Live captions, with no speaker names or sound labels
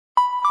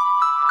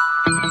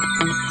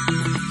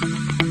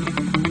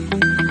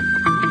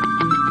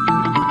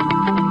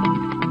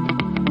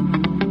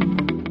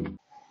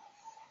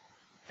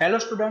Hello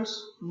students,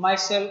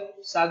 myself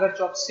Sagar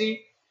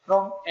Choksi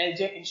from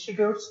LJ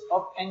Institutes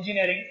of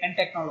Engineering and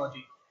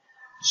Technology.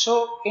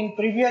 So in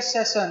previous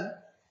session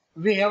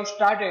we have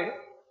started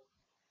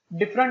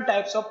different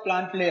types of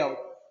plant layout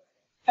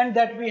and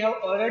that we have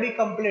already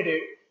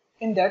completed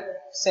in that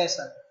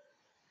session.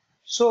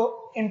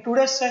 So in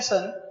today's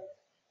session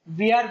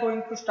we are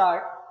going to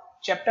start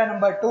chapter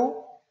number 2,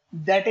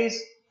 that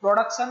is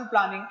production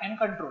planning and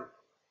control.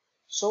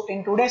 So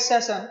in today's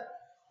session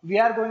we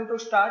are going to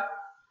start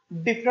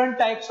different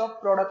types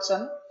of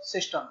production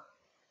system.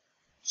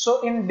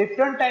 So in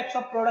different types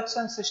of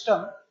production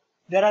system,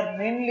 there are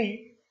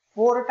mainly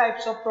 4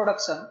 types of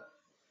production.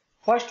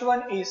 First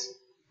one is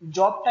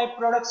job type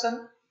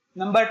production,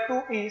 number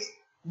 2 is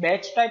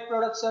batch type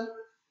production,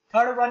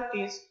 third one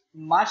is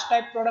mass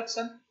type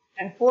production,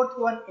 and fourth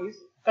one is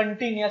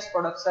continuous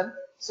production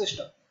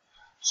system.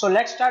 So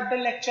let's start the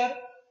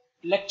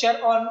lecture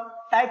on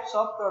types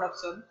of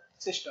production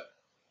system.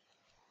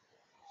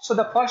 So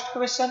the first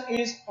question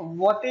is,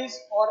 what is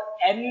or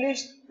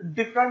enlist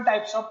different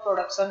types of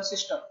production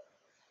system?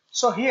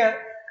 So here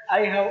I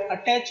have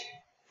attached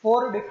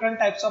 4 different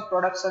types of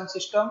production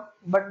system,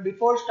 but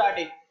before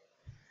starting,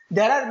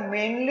 there are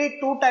mainly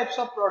 2 types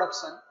of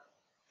production.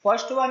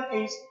 First one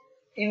is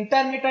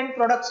intermittent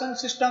production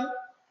system,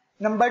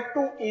 number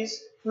 2 is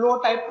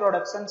flow type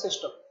production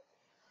system.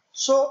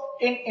 So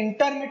in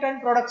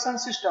intermittent production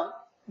system,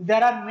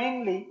 there are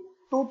mainly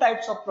 2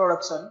 types of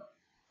production.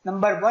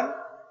 Number 1,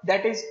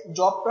 that is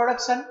job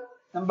production,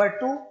 number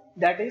 2,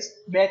 that is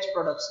batch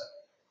production.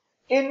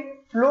 In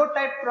flow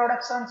type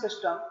production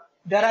system,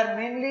 there are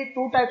mainly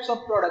 2 types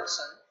of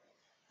production.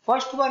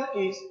 First one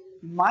is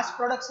mass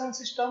production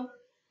system,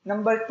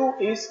 number 2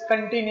 is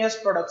continuous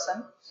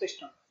production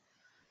system.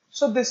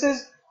 So this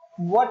is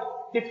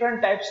what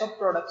different types of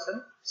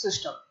production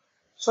system.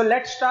 So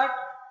let's start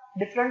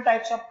different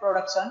types of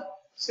production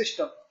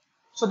system.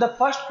 So the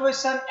first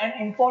question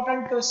and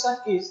important question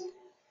is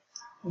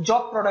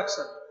job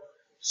production.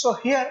 So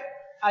here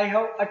I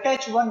have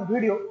attached one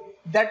video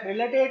that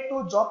related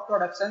to job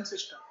production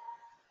system.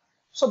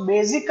 So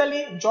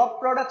basically job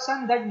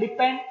production that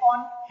depend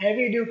on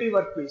heavy duty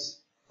workpiece.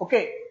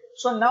 Okay.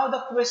 So now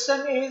the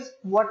question is,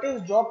 what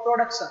is job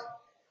production?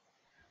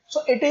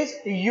 So it is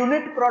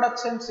unit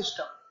production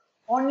system.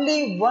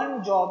 Only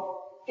one job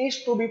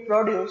is to be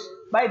produced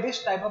by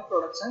this type of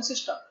production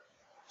system.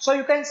 So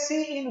you can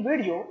see in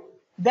video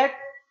that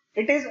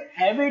it is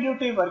heavy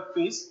duty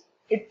workpiece.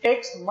 It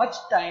takes much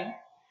time.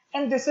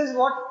 And this is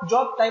what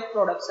job type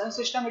production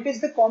system. It is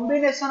the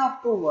combination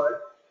of 2 words.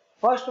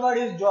 First word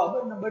is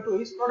job, number 2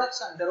 is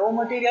production. The raw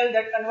material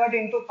that convert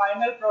into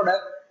final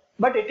product,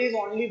 but it is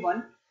only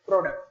one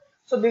product.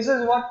 So this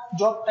is what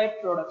job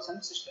type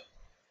production system.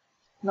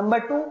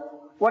 Number 2,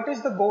 what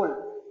is the goal?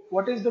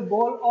 What is the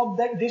goal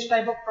of this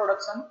type of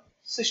production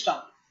system?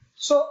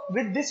 So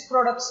with this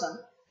production,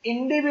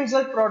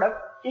 individual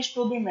product is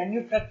to be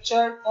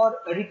manufactured or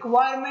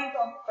requirement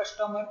of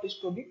customer is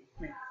to be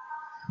met.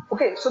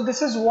 Okay, so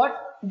this is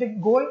what the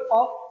goal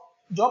of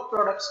job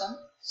production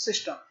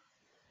system.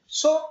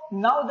 So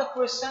now the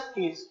question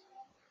is,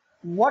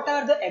 what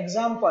are the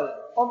example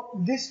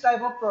of this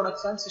type of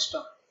production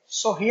system?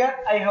 So here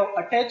I have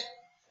attached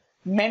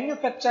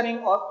manufacturing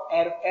of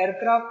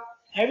aircraft,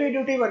 heavy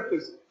duty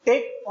workpiece.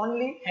 Take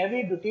only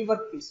heavy duty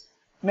workpiece.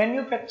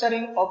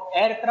 Manufacturing of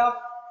aircraft,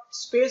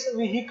 space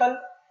vehicle,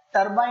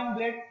 turbine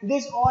blade.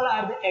 These all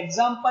are the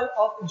example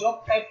of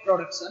job type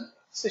production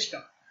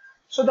system.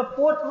 So the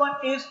fourth one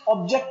is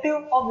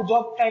objective of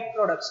job type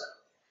production.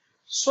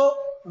 So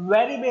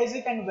very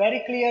basic and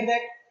very clear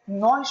that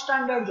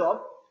non-standard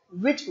job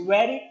which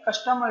vary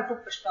customer to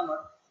customer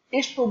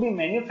is to be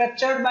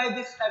manufactured by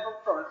this type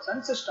of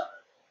production system.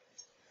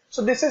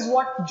 So this is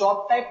what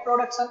job type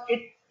production.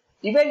 It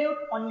evaluate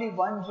only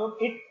one job.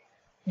 It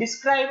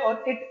describe or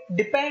it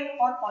depend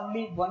on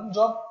only one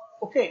job.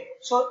 Okay.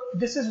 So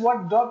this is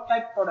what job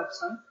type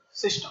production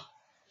system.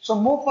 So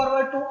move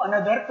forward to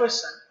another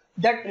question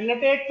that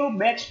related to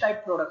batch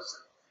type production.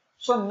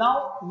 So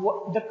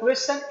now the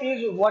question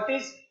is, what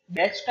is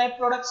batch type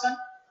production?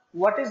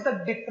 What is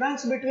the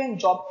difference between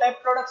job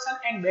type production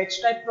and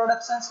batch type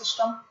production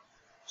system?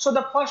 So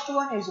the first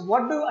one is,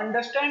 what do you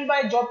understand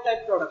by job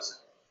type production?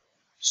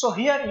 So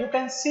here you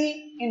can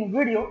see in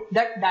video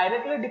that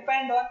directly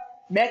depend on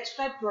batch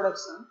type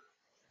production.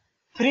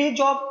 3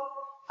 job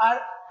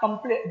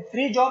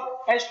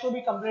has to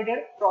be completed,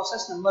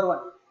 process number 1.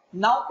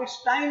 Now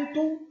it's time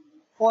to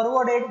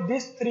forwarded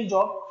these 3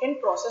 jobs in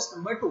process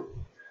number 2.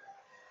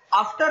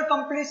 After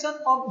completion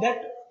of that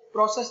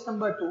process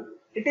number 2,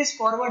 it is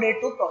forwarded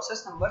to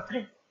process number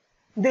 3.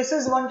 This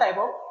is one type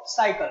of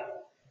cycle.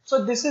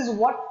 So this is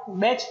what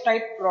batch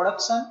type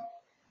production.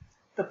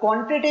 The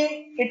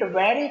quantity it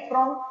vary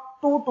from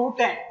 2 to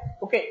 10.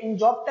 Okay, in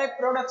job type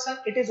production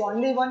it is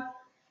only 1.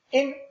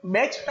 In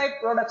batch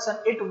type production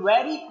it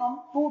vary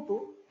from 2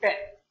 to 10.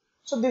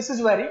 So this is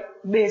very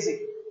basic.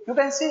 You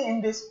can see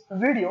in this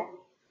video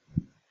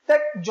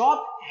that job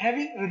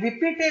having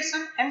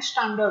repetition and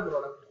standard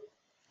product.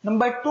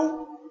 Number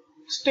 2,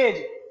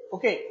 stage.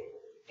 Okay,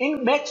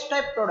 in batch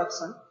type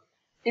production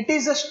It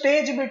is a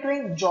stage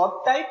between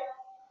job type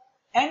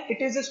and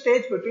it is a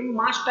stage between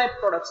mass type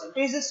production.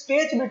 It is a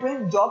stage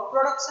between job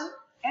production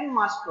and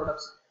mass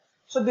production.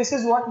 So this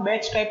is what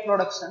batch type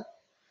production.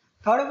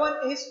 Third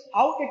one is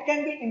how it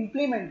can be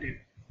implemented.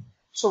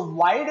 So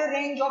wide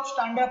range of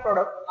standard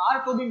products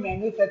are to be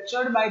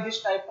manufactured by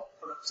this type of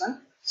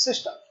production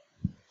system.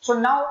 So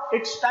now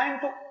it's time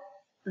to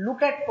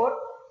look at for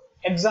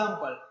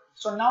example.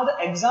 So now the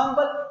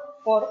example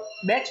for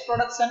batch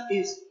production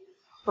is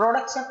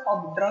production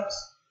of drugs,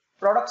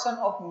 production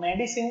of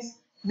medicines.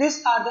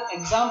 These are the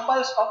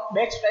examples of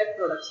batch type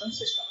production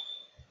system.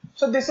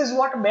 So this is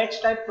what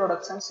batch type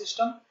production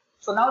system.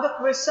 So now the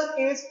question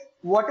is,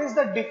 what is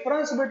the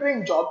difference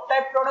between job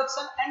type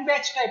production and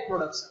batch type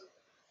production?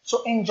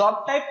 So in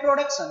job type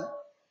production,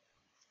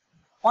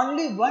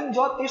 only one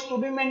job is to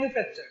be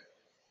manufactured.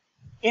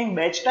 In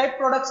batch type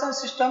production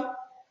system,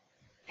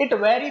 it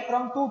varies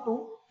from 2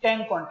 to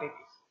 10 quantities.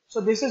 So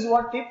this is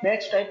what the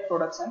batch type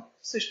production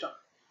system.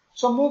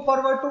 So move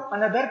forward to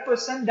another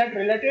question that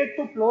related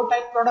to flow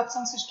type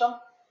production system.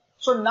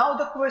 So now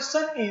the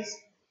question is,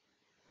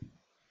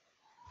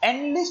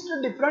 enlist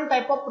different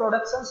type of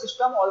production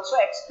system also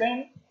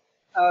explain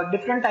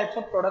different types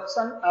of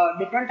production,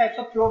 different types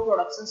of flow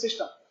production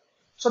system.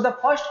 So the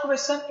first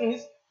question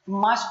is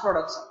mass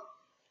production.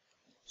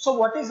 So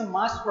what is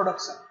mass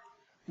production?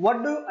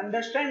 What do you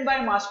understand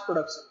by mass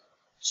production?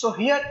 So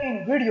here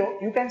in video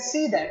you can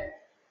see that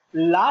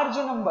large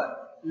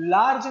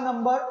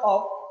number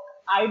of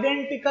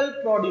identical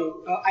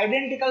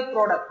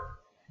product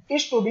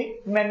is to be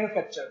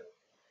manufactured.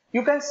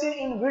 You can see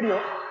in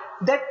video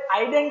that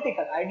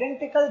identical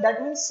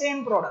that means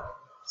same product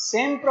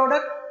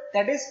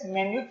that is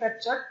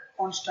manufactured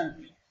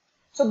constantly.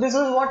 So this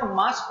is what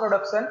mass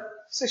production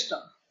system.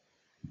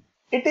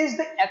 It is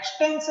the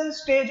extension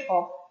stage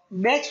of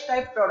batch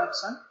type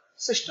production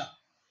system.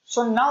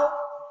 So now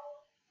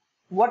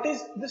what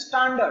is the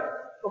standard?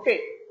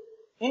 Okay,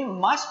 in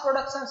mass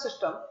production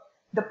system,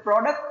 the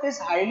product is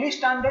highly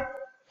standard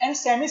and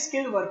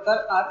semi-skilled workers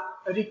are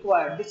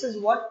required. This is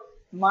what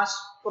mass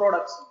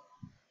production.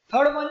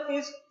 Third one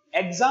is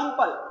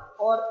example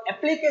or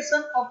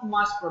application of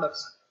mass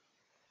production.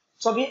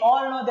 So we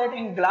all know that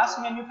in glass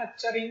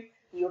manufacturing,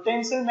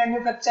 utensil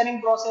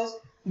manufacturing process,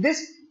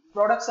 this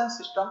production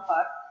system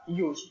are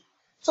used.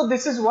 So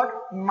this is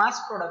what mass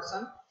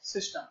production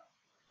system.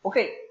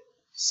 Okay,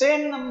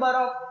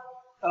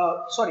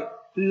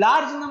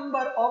 large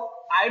number of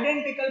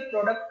identical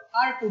products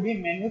are to be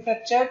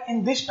manufactured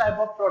in this type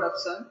of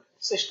production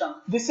system.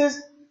 This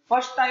is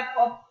first type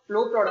of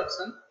flow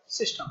production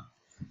system.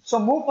 So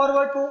move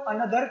forward to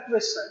another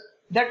question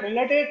that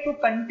related to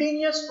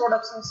continuous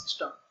production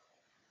system.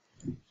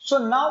 So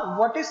now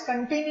what is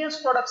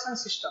continuous production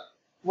system?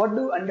 What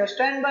do you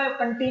understand by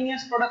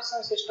continuous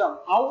production system?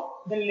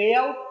 How the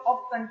layout of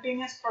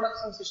continuous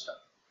production system?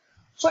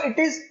 So it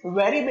is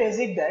very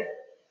basic that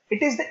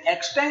it is the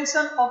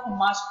extension of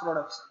mass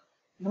production.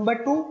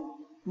 Number two,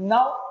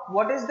 now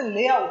what is the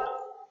layout?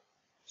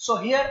 So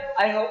here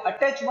I have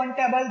attached one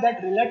table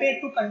that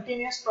related to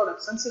continuous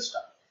production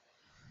system.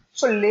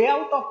 So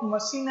layout of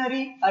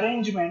machinery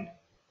arrangement,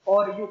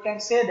 or you can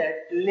say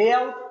that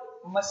layout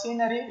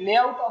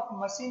of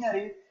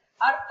machinery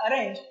are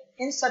arranged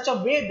in such a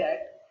way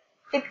that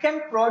it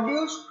can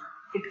produce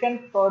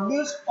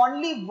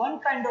only one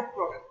kind of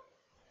product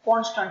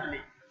constantly.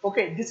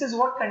 Okay, this is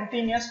what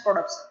continuous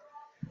production.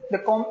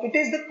 It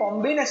is the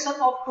combination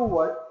of two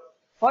words.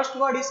 First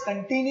word is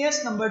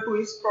continuous, number two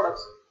is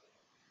production.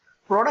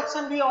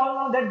 Production, we all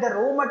know that the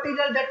raw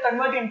material that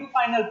convert into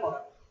final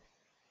product,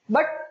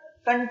 but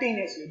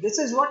continuously. This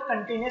is what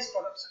continuous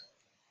production.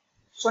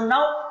 So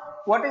now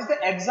what is the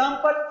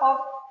example of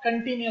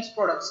continuous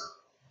production?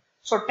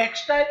 So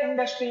textile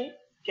industry,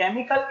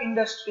 chemical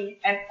industry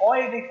and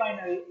oil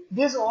refinery,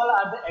 these all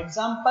are the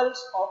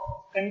examples of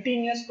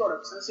continuous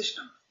production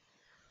system.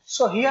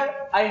 So here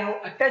I have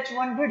attached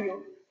one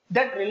video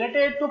that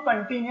related to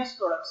continuous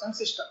production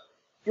system.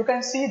 You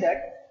can see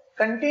that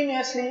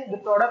continuously the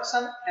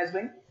production has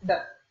been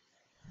done.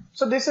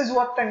 So this is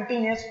what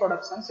continuous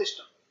production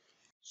system.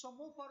 So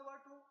move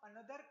forward to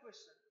another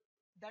question,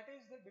 that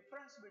is the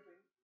difference between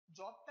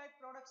job type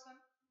production,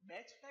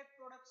 batch type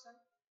production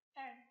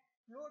and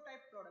flow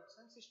type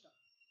production system.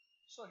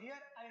 So here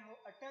I have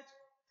attached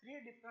three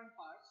different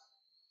parts.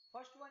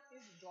 First one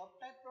is job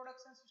type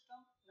production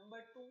system, number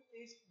two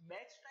is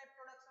batch type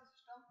production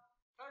system,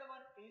 third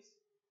one is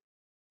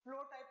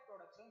flow type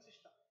production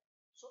system.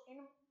 So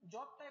in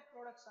job type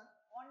production,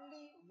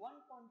 only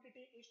one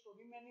quantity is to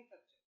be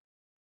manufactured.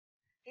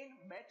 In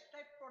batch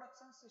type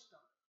production system,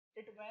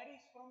 it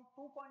varies from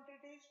 2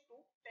 quantities to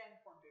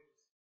 10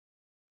 quantities.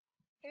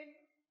 In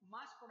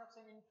mass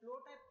production, in flow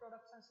type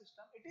production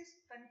system, it is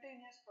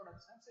continuous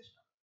production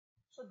system.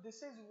 So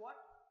this is what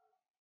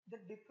the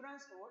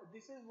difference, or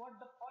this is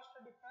what the first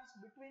difference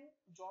between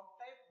job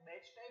type,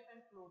 batch type and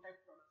flow type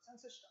production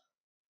system.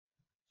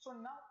 So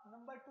now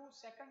number two,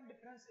 second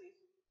difference is,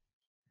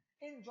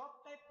 in job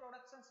type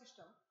production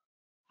system,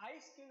 high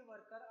skilled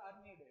workers are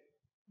needed.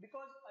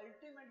 because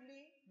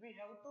ultimately we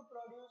have to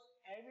produce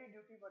heavy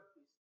duty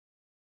workpiece.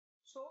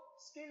 So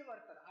skilled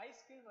worker, high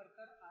skilled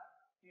worker are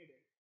needed.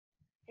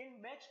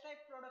 In batch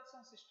type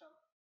production system,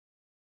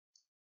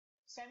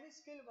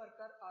 semi-skilled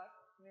worker are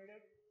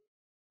needed.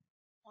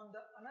 On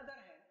the another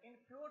hand, in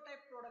flow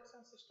type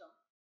production system,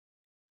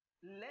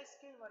 less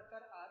skilled worker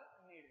are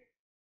needed.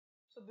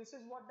 So this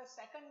is what the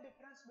second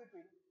difference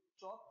between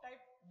job type,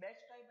 batch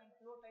type and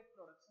flow type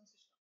production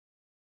system.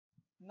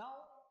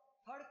 Now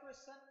third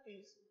question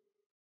is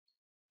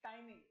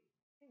timing.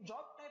 In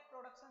job type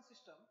production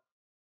system,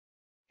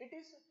 it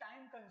is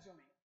time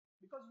consuming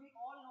because we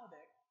all know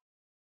that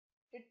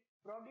it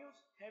produces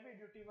heavy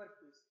duty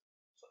workpiece.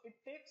 So it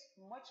takes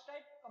much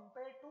time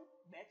compared to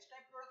batch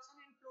type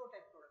production and flow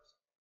type production.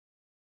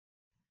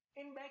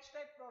 In batch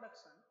type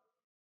production,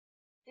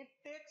 it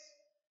takes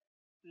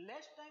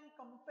less time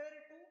compared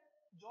to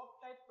job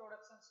type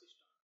production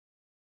system.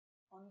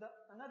 On the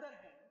another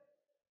hand,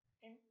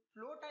 in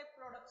flow type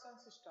production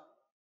system,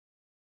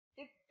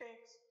 it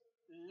takes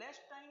less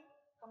time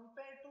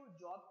compared to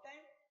job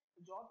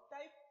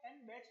type and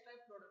batch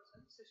type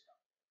production system.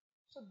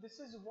 So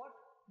this is what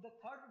the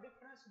third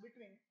difference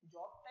between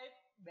job type,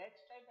 batch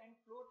type and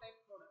flow type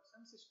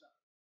production system.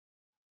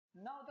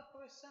 Now the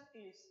question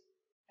is,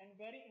 and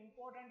very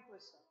important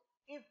question,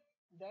 if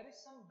there is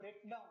some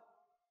breakdown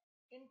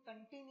in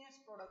continuous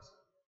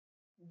production,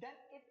 then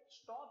it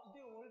stops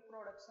the whole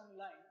production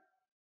line.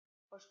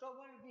 First of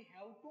all, we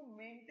have to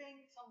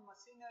maintain some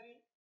machinery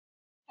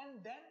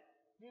and then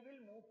we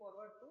will move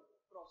forward to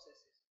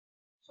processes.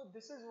 So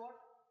this is what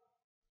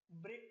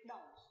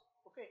breakdowns,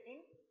 okay,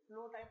 in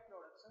flow type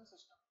production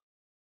system.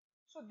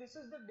 So this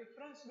is the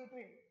difference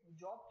between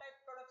job type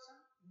production,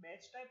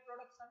 batch type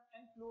production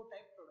and flow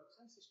type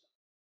production system.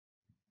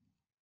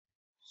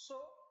 So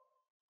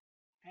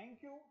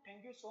thank you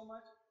so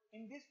much.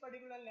 In this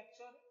particular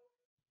lecture,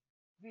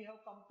 we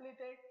have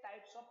completed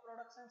types of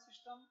production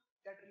system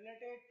that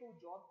related to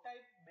job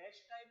type, batch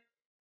type,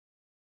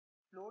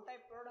 flow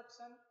type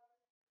production,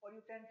 or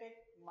you can take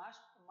mass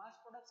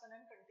production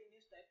and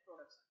continuous type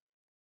production.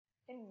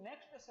 In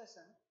next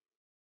session,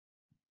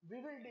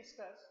 we will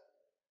discuss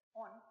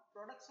on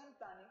production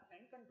planning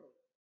and control.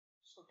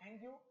 So thank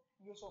you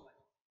so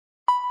much.